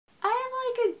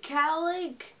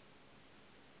Cowlick?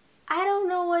 I don't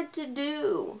know what to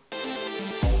do.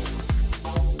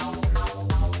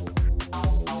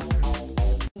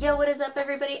 Yo, what is up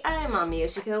everybody? I'm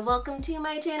Yoshiko. Welcome to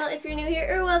my channel if you're new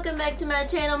here, or welcome back to my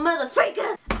channel,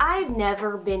 motherfucker! I've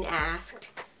never been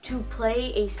asked to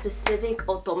play a specific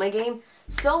Otome game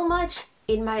so much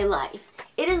in my life.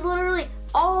 It is literally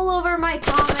all over my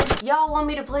comments. Y'all want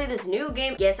me to play this new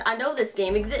game? Yes, I know this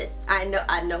game exists. I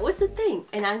know it's a thing,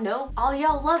 and I know all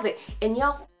y'all love it, and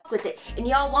y'all f with it, and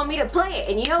y'all want me to play it,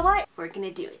 and you know what? We're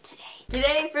gonna do it today.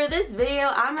 Today, for this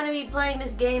video, I'm gonna be playing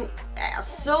this game.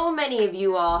 So many of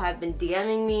you all have been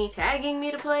DMing me, tagging me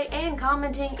to play, and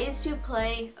commenting is to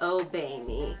play Obey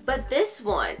Me. But this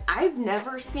one, I've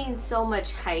never seen so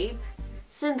much hype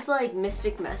since like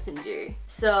Mystic Messenger.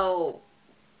 So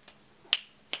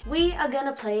we are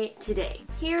gonna play it today.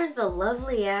 Here's the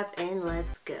lovely app and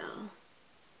let's go.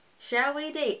 Shall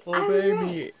we date? I was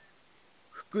right.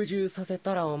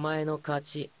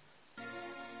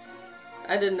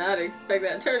 I did not expect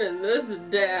that. Turning this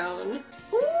down.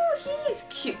 Ooh, he's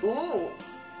cute. Ooh.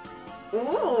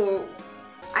 Ooh.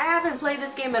 I haven't played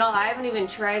this game at all. I haven't even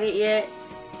tried it yet.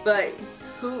 But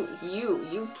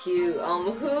you cute.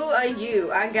 Who are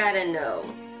you? I gotta know.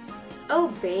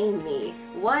 Obey me.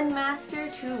 One master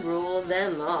to rule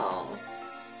them all.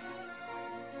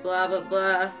 Blah blah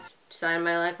blah. Sign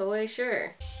my life away,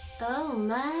 sure. Oh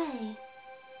my.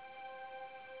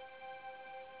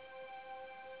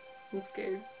 I'm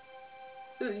scared.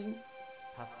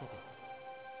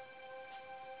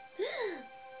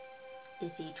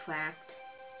 Is he trapped?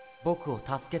 I'll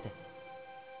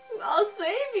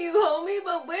save you, homie,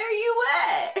 but where are you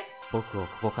at?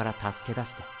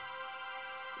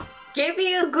 Give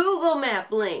me a Google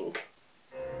Map link.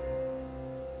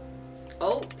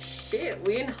 Oh shit,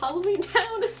 we in Halloween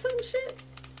Town or some shit?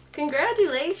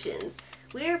 Congratulations.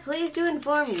 We are pleased to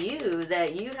inform you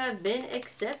that you have been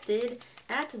accepted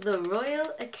at the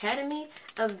Royal Academy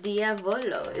of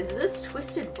Diavolo. Is this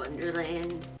Twisted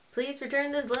Wonderland? Please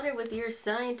return this letter with your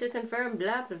sign to confirm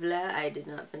blah blah blah. I did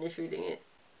not finish reading it.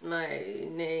 My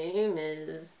name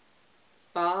is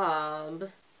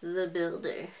Bob the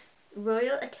Builder.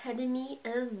 Royal Academy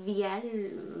of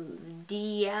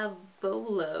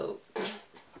Diavolo.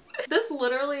 This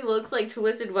literally looks like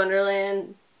Twisted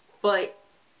Wonderland, but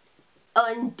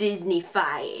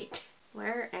un-Disney-fied.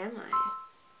 Where am I?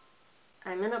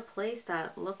 I'm in a place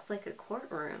that looks like a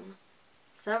courtroom.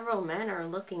 Several men are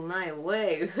looking my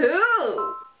way.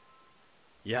 Who?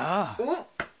 Yeah. Ooh.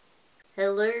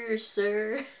 Hello,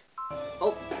 sir.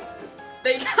 Oh,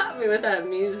 they got me with that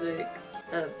music.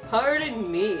 Pardon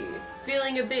me.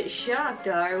 Feeling a bit shocked,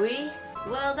 are we?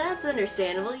 Well, that's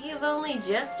understandable. You've only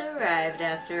just arrived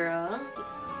after all.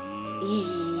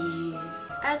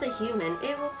 As a human,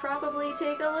 it will probably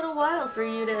take a little while for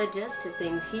you to adjust to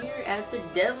things here at the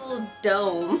Devil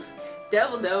Dome.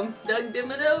 Devil Dome? Doug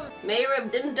Dimmadome? Mayor of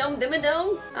Dimsdome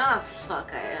Dimmadome? Ah,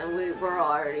 fuck, we're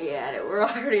already at it. We're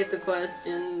already at the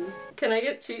questions. Can I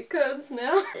get cheat codes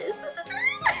now? Is this a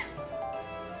dream?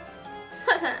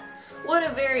 What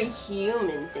a very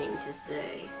human thing to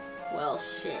say. Well,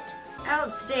 shit.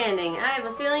 Outstanding. I have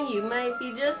a feeling you might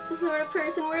be just the sort of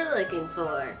person we're looking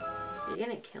for. You're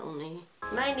gonna kill me.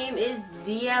 My name is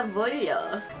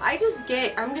Diavolo. I'm just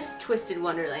Twisted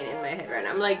Wonderland in my head right now.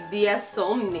 I'm like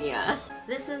Diasomnia.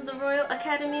 This is the Royal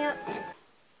Academia.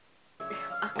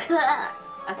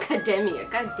 Academia,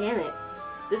 god damn it.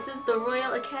 This is the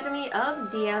Royal Academy of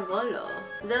Diavolo.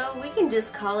 Though we can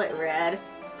just call it RAD.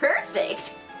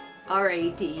 Perfect!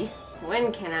 R-A-D.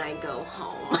 When can I go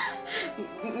home?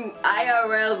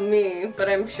 IRL me, but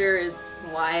I'm sure it's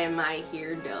why am I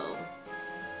here though.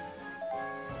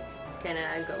 Can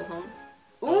I go home?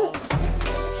 Ooh!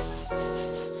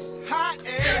 Hot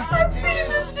and I've seen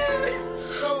this dude!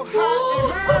 so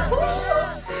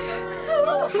hot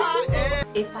so hot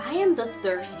and If I am the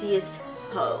thirstiest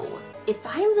hoe, if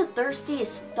I am the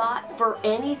thirstiest thought for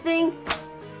anything,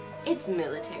 it's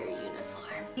military uniform.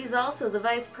 He's also the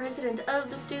vice president of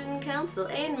the student council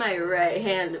and my right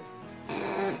hand.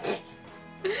 I'm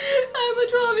a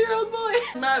 12-year-old boy.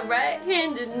 My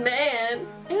right-handed man.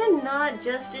 And not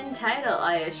just in title,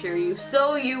 I assure you.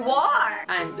 So you are!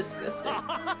 I'm disgusted.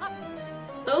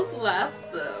 Those laughs,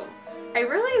 though. I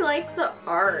really like the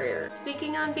art.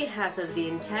 Speaking on behalf of the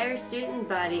entire student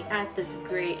body at this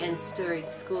great and storied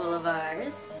school of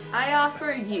ours, I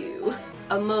offer you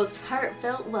a most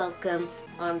heartfelt welcome.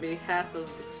 On behalf of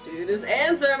the students,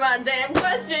 answer my damn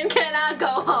question, can I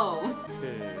go home?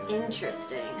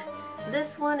 Interesting.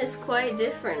 This one is quite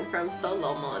different from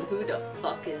Solomon. Who the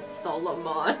fuck is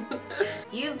Solomon?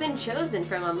 You've been chosen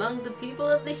from among the people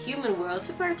of the human world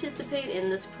to participate in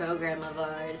this program of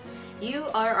ours. You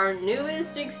are our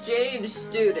newest exchange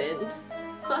student.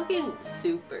 Fucking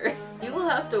super. You will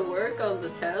have to work on the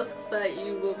tasks that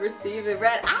you will receive in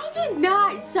red. I did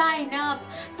not sign up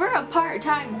for a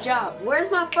part-time job.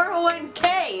 Where's my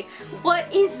 401k?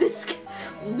 What is this?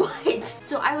 What?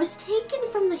 So I was taken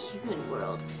from the human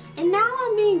world and now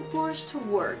I'm being forced to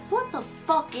work. What the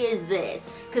fuck is this?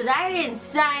 Cause I didn't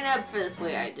sign up for this.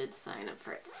 Wait, I did sign up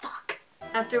for it. Fuck.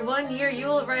 After 1 year, you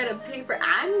will write a paper.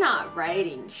 I'm not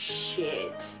writing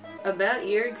shit about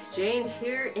your exchange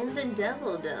here in the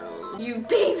Devil Dome. You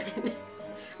demon!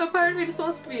 A part of me just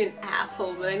wants to be an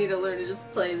asshole, but I need to learn to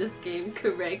just play this game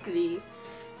correctly.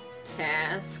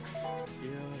 Tasks.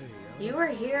 You are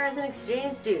here as an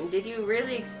exchange student. Did you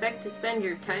really expect to spend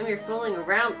your time here fooling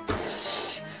around?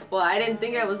 Well, I didn't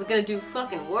think I was gonna do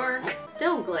fucking work.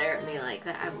 Don't glare at me like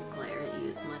that. I will glare at you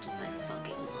as much as I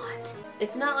fucking want.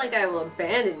 It's not like I will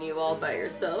abandon you all by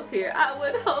yourself here. I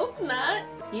would hope not.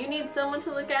 You need someone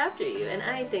to look after you, and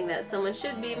I think that someone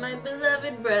should be my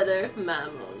beloved brother,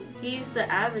 Mammon. He's the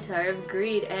avatar of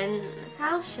greed, and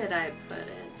how should I put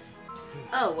it?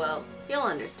 Oh well, you'll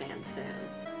understand soon.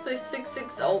 So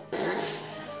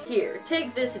 660. Here,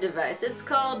 take this device. It's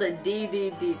called a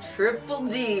DDD Triple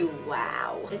D.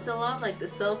 Wow. It's a lot like the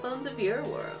cell phones of your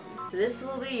world. This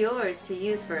will be yours to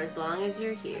use for as long as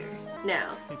you're here.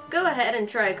 Now, go ahead and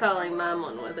try calling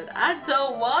Mammon with it. I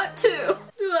don't want to!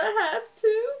 Do I have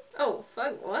to? Oh,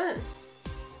 fuck, what?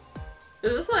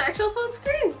 Is this my actual phone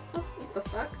screen? Oh, what the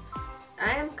fuck?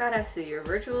 I am Karasu, your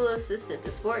virtual assistant,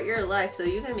 to support your life so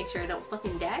you can make sure I don't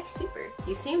fucking die. Super.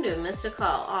 You seem to have missed a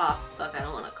call. Aw, oh, fuck, I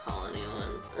don't want to call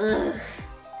anyone. Ugh.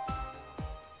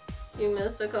 You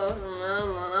missed a call from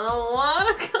Mammon. I don't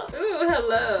want to call. Ooh,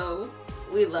 hello.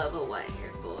 We love a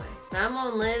white-haired boy.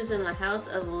 Mammon lives in the House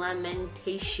of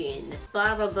Lamentation.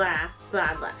 Blah, blah, blah,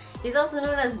 blah, blah. He's also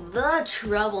known as the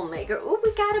troublemaker. Ooh,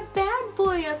 we got a bad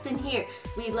boy up in here.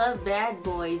 We love bad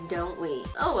boys, don't we?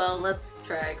 Oh well, let's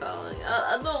try calling.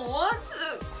 I don't want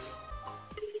to.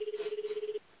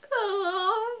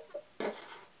 Hello?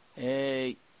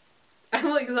 Hey.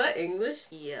 I'm like, is that English?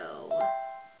 Yo.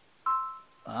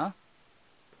 Huh?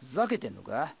 ふざけてんの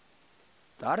か?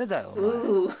 誰だよ,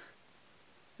 Ooh.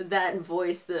 That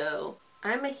voice though.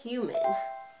 I'm a human.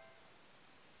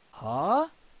 は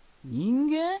あ? 人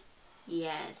間?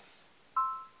 Yes.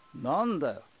 なん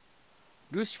だよ。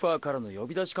ルシファーからの呼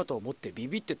び出しかと思ってビ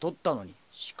ビって取ったのに、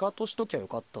シカとしときゃよ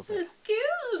かったぜ。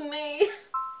Excuse me.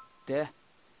 で、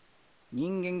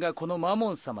人間がこのマ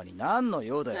モン様に何の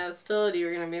用だよ。I was told you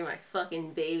were gonna be my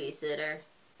fucking babysitter.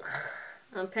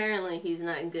 Apparently he's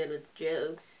not good with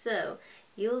jokes, so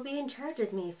you'll be in charge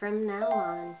of me from now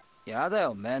on. やだ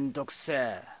よ、めんどくせ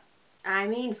え。I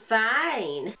mean,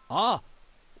 fine. あ、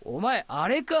お前あ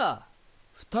れか。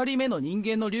二人目の人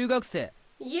間の留学生。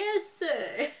Yes,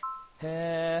 sir.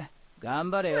 へえ、頑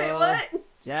張れよ。Wait, what?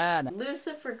 じゃあな。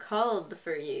Lucifer called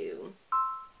for you.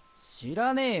 知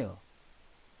らねえよ。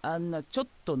あんなちょっ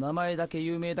と名前だけ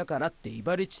有名だからって威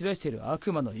張り散らしてる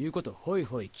悪魔の言うことホイ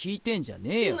ホイ聞いてんじゃ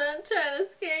ねえ I'm よ。not trying to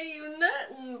scare you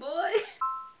nothing, boy.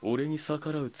 俺に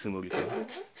逆らうつもりか。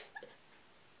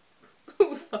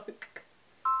Oh, fuck.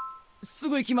 す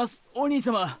ぐ行きます、お兄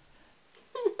様。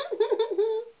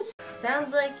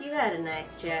Sounds like you had a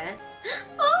nice chat.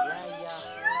 Oh, he's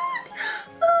cute!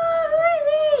 Oh,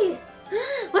 who is he?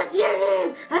 What's your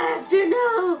name? I have to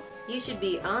know! You should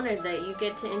be honored that you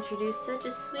get to introduce such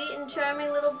a sweet and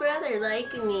charming little brother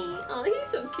like me. Oh,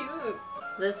 he's so cute.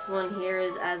 This one here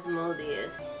is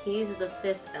Asmodeus. He's the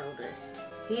 5th eldest.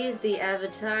 He is the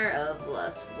avatar of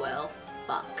lust. Well,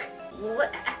 fuck.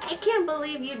 What? I can't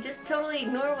believe you just totally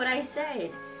ignore what I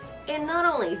said. And not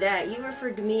only that, you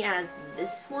referred to me as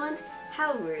this one?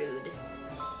 How rude.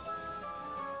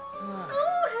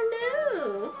 Oh,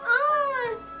 hello.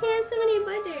 Ah, he has so many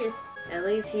butters. At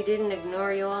least he didn't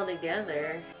ignore you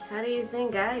altogether. How do you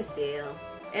think I feel?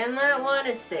 And that one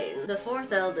is Satan, the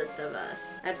 4th eldest of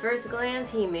us. At first glance,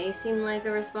 he may seem like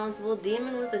a responsible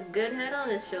demon with a good head on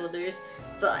his shoulders,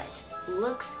 but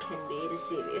looks can be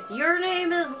deceivious. Your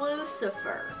name is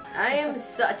Lucifer. I am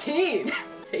Satan,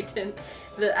 Satan,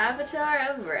 the avatar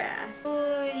of wrath.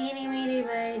 Oh, eeny meeny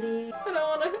bitey. I don't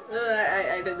wanna.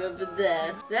 I don't know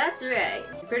that. That's right.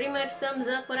 Pretty much sums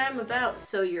up what I'm about.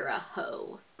 So you're a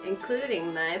hoe,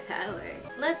 including my power.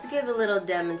 Let's give a little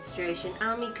demonstration.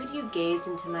 Ami, could you gaze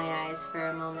into my eyes for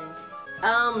a moment?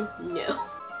 No.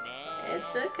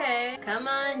 It's okay. Come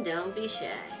on, don't be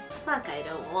shy. fuck, I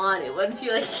don't want it. What if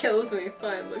he like kills me?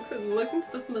 Fine, look into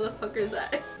this motherfucker's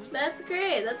eyes. That's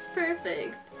great, that's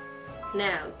perfect.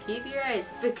 Now, keep your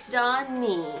eyes fixed on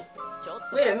me.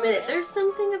 Wait a minute, there's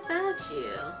something about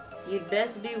you. You'd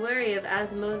best be wary of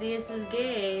Asmodeus's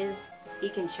gaze. He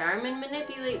can charm and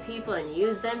manipulate people and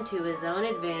use them to his own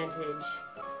advantage.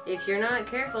 If you're not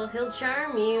careful, he'll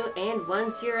charm you, and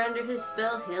once you're under his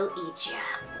spell, he'll eat you.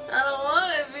 I don't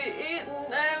want to be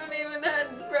eaten. I haven't even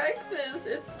had breakfast.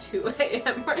 It's 2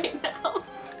 a.m. right now.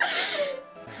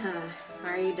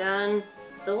 Are you done?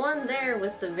 The one there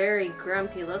with the very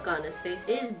grumpy look on his face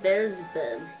is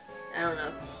Beelzebub. I don't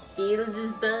know.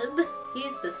 Beelzebub?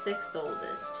 He's the 6th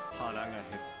oldest.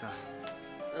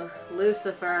 Ugh,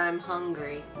 Lucifer, I'm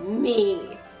hungry.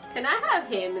 Me! Can I have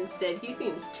him instead? He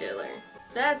seems chiller.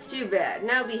 That's too bad.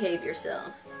 Now behave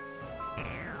yourself.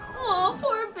 Oh,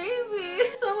 poor baby.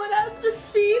 Someone has to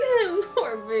feed him.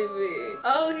 Poor baby.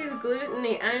 Oh, he's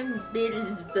gluttony. I'm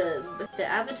Beelzebub, the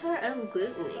avatar of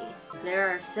gluttony. There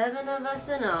are 7 of us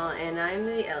in all, and I'm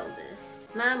the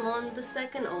eldest. Mammon, the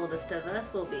 2nd oldest of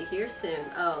us, will be here soon.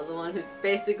 Oh, the one who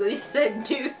basically said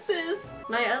deuces.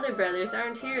 My other brothers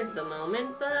aren't here at the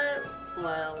moment, but,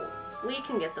 well, we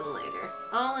can get them later.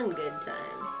 All in good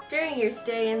time. During your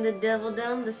stay in the Devil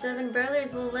Dome, the 7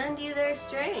 brothers will lend you their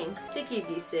strength to keep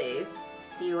you safe.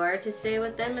 You are to stay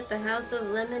with them at the House of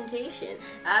Lamentation.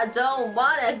 I don't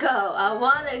wanna go. I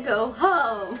wanna go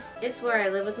home. It's where I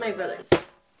live with my brothers.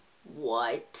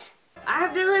 What? I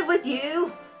have to live with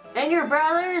you? And your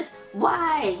brothers?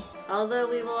 Why? Although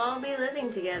we will all be living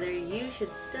together, you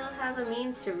should still have a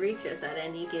means to reach us at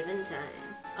any given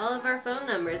time. All of our phone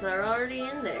numbers are already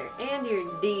in there, and your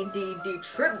DDD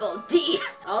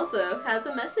also has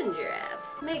a messenger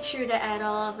app. Make sure to add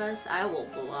all of us. I will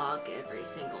block every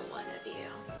single one of you.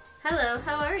 Hello,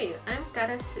 how are you? I'm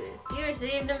Karasu. You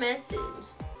received a message.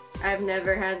 I've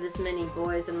never had this many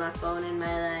boys in my phone in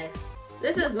my life.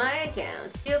 This is my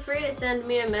account. Feel free to send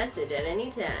me a message at any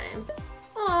time.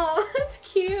 Oh, that's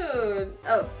cute.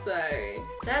 Oh, sorry.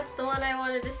 That's the one I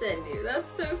wanted to send you.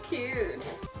 That's so cute.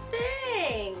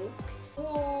 Thanks.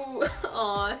 Ooh.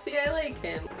 Aw, see, I like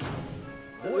him.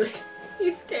 He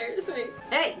scares me.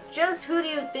 Hey, just who do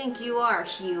you think you are,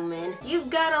 human? You've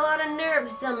got a lot of nerve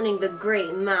summoning the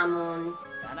great Mammon.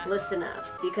 Listen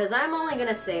up, because I'm only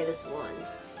gonna say this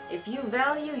once. If you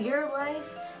value your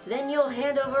life, then you'll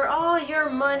hand over all your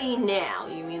money now.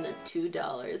 You mean the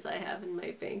 $2 I have in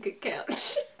my bank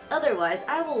account. Otherwise,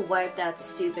 I will wipe that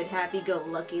stupid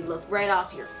happy-go-lucky look right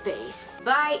off your face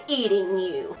by eating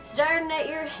you. Starting at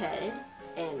your head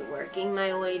and working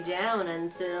my way down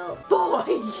until...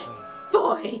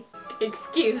 Boy!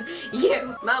 Excuse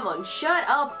you. Mammon, shut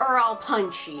up or I'll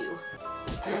punch you.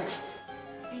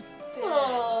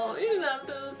 Oh, you didn't have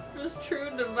to just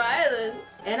true to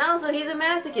violence. And also, he's a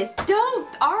masochist.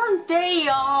 Aren't they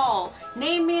all?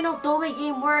 Name me an Otome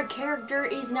game where a character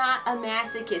is not a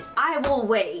masochist. I will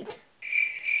wait.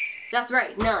 That's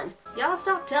right, none. Y'all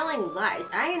stop telling lies.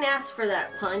 I ain't asked for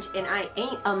that punch, and I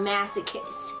ain't a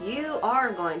masochist. You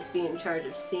are going to be in charge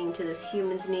of seeing to this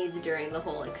human's needs during the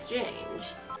whole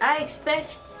exchange. I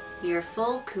expect your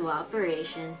full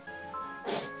cooperation.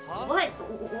 What?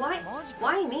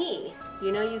 Why me?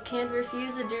 You know you can't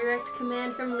refuse a direct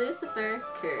command from Lucifer,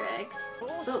 correct?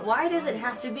 But why does it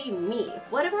have to be me?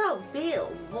 What about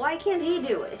Bill? Why can't he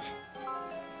do it?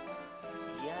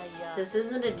 This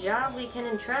isn't a job we can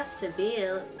entrust to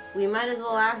Bill. We might as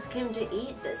well ask him to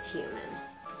eat this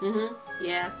human.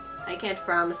 Yeah. I can't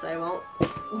promise I won't.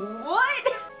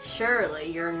 What?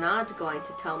 Surely you're not going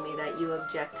to tell me that you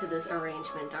object to this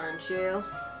arrangement, aren't you?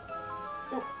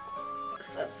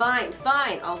 Fine,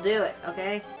 I'll do it,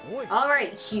 okay?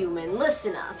 Alright, human,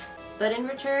 listen up. But in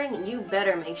return, you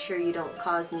better make sure you don't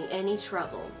cause me any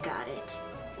trouble, got it?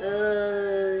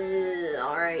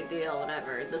 Alright, deal,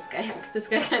 whatever. This guy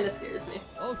kinda scares me.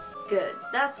 Good,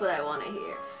 that's what I want to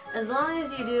hear. As long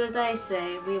as you do as I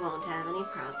say, we won't have any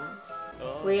problems.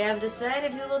 We have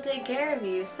decided who will take care of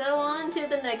you, so on to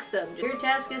the next subject. Your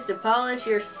task is to polish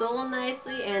your soul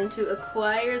nicely and to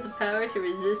acquire the power to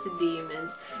resist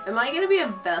demons. Am I gonna be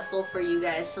a vessel for you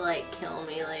guys to, like, kill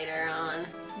me later on?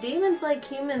 Demons like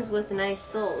humans with nice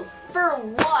souls. For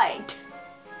what?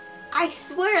 I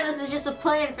swear this is just a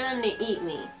plan for them to eat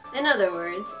me. In other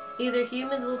words, either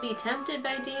humans will be tempted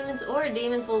by demons or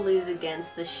demons will lose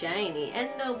against the shiny and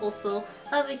noble soul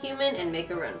of a human and make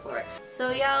a run for it.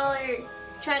 So y'all are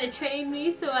trying to train me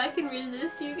so I can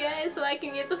resist you guys so I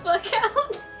can get the fuck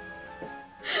out?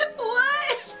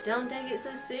 What? Don't take it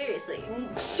so seriously.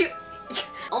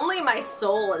 Only my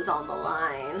soul is on the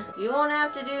line. You won't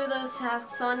have to do those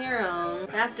tasks on your own.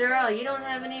 After all, you don't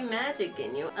have any magic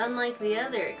in you, unlike the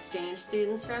other exchange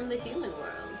students from the human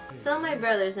world. So my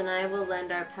brothers and I will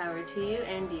lend our power to you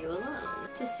and you alone.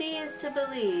 To see is to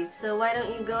believe, so why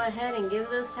don't you go ahead and give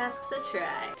those tasks a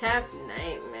try. Tap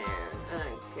Nightmare.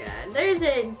 Oh god. There's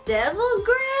a devil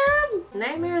grab?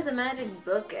 Nightmare is a magic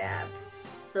book app.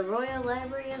 The Royal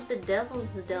Library of the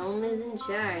Devil's Dome is in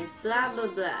charge. Blah blah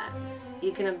blah.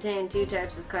 You can obtain 2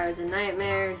 types of cards in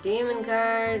Nightmare, demon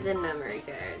cards and memory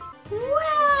cards.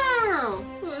 Wow!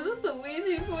 Was this a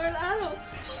Ouija board? I don't...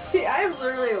 See, I have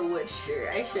literally a witch shirt.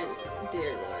 I shouldn't.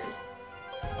 Dear Lord.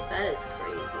 That is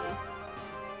crazy.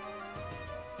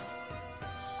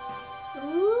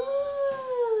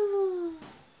 Ooh.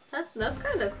 That's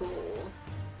kind of cool.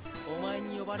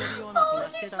 Oh,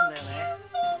 he's so cute!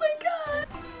 Oh my god!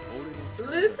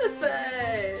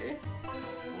 Lucifer!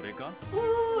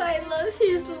 Ooh, I love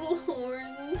his little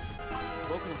horns.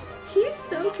 He's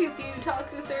so cute, the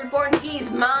Utaku thirdborn. He's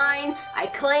mine! I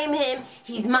claim him!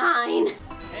 He's mine!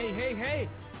 Hey!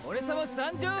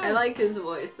 I like his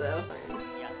voice though.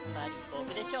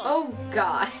 Oh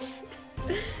god.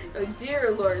 Oh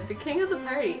dear lord, the king of the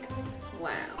party.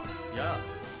 Wow.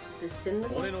 The sin of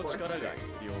the fourth.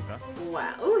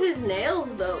 Wow. Ooh, his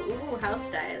nails though. Ooh, how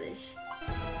stylish.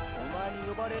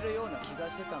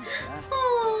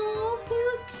 Oh, he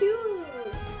look cute.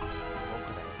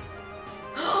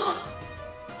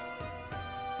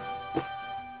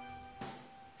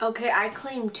 Okay, I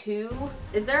claim 2.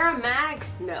 Is there a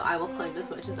max? No, I will claim as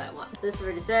much as I want.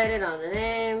 Lucifer decided on the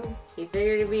name. He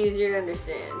figured it'd be easier to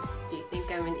understand. Do you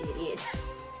think I'm an idiot?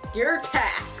 Your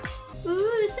tasks.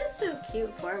 Ooh, this is so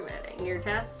cute formatting. Your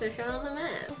tasks are shown on the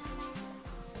map.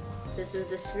 This is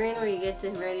the screen where you get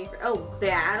to ready for— oh,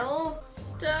 battle?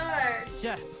 Start!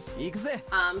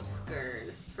 I'm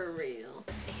scared. For real.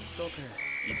 Aw,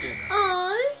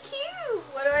 that's cute!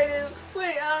 What do I do?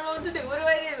 Wait, I don't know what to do. What do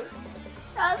I do?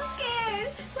 I'm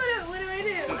scared! What do I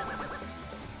do?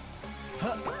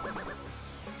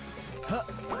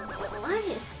 What?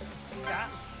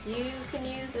 You can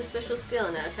use a special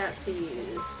skill now. Tap to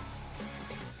use.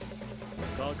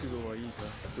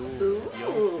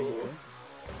 Ooh.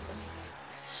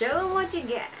 Show him what you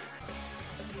got.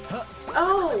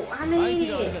 Oh, I'm an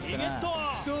idiot.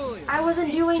 I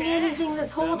wasn't doing anything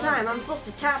this whole time. I'm supposed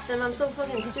to tap them. I'm so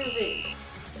fucking stupid.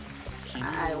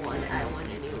 I won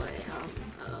anyway.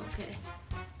 Oh, okay.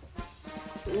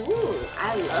 Ooh,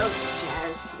 I love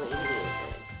jazz swing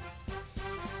music.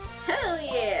 Hell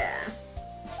yeah!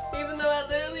 Even though I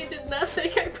literally did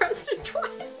nothing, I pressed it twice.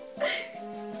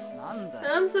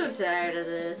 I'm so tired of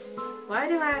this. Why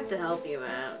do I have to help you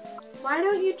out? Why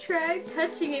don't you try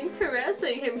touching and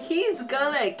caressing him? He's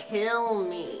gonna kill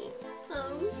me.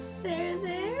 Oh,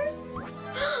 there.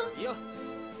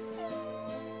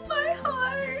 My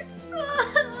heart.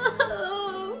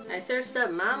 I searched up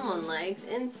Mamon likes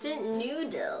instant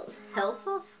noodles. Hell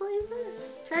sauce flavor?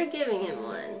 Try giving him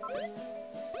one.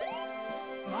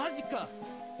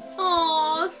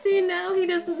 Aw, see, now he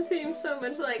doesn't seem so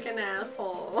much like an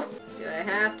asshole. Do I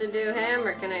have to do him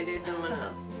or can I do someone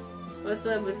else? What's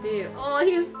up with you? Oh,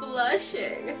 he's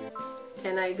blushing.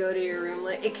 Can I go to your room?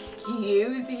 Like,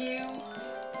 excuse you?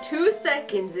 2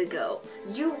 seconds ago,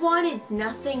 you wanted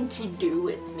nothing to do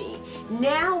with me.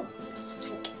 Now,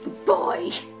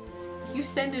 boy, you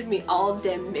sended me all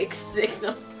them mixed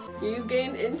signals. You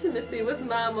gained intimacy with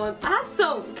Mamon. I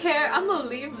don't care. I'm gonna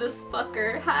leave this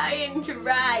fucker high and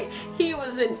dry. He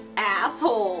was an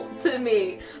asshole to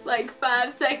me like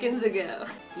 5 seconds ago.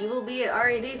 You will be at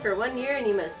RED for 1 year and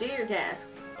you must do your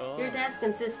tasks. Your tasks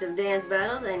consist of dance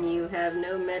battles and you have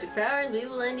no magic powers. We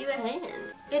will lend you a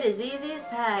hand. It is easy as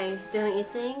pie, don't you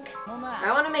think?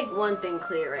 I want to make one thing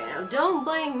clear right now. Don't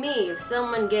blame me if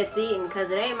someone gets eaten because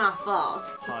it ain't my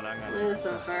fault.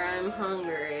 Lucifer, I'm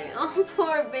hungry. Oh,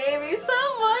 poor baby.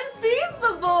 Someone feed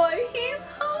the boy. He's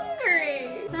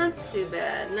hungry. That's too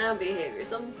bad. Now behave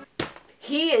yourself.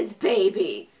 He is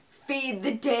baby. Feed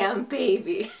the damn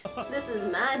baby. This is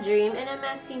my dream and I'm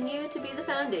asking you to be the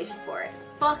foundation for it.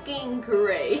 Fucking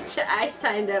great. I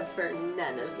signed up for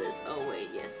none of this. Oh wait,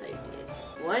 yes I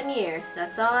did. 1 year.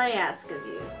 That's all I ask of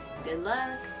you. Good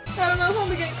luck. I don't know if I'm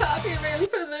gonna get copyrighted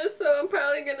for this, so I'm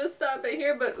probably gonna stop it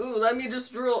here, but ooh, let me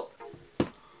just drool.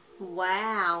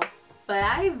 Wow. But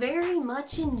I very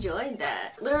much enjoyed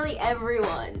that. Literally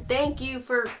everyone. Thank you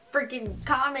for freaking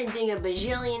commenting a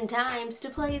bajillion times to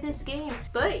play this game.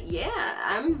 But yeah,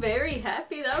 I'm very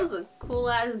happy. That was a cool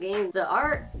ass game. The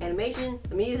art, animation,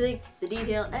 the music, the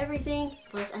detail, everything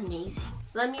was amazing.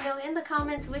 Let me know in the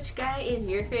comments which guy is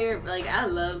your favorite. Like, I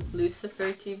love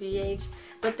Lucifer, TBH.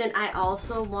 But then I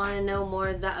also want to know more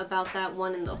about that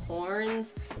one in the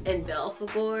horns and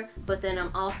Belphegor. But then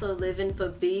I'm also living for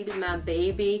Beed, my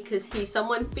baby, because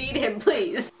someone feed him,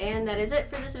 please. And that is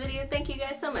it for this video. Thank you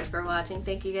guys so much for watching.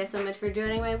 Thank you guys so much for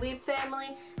joining my weeb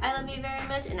family. I love you very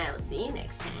much, and I will see you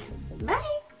next time.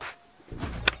 Bye!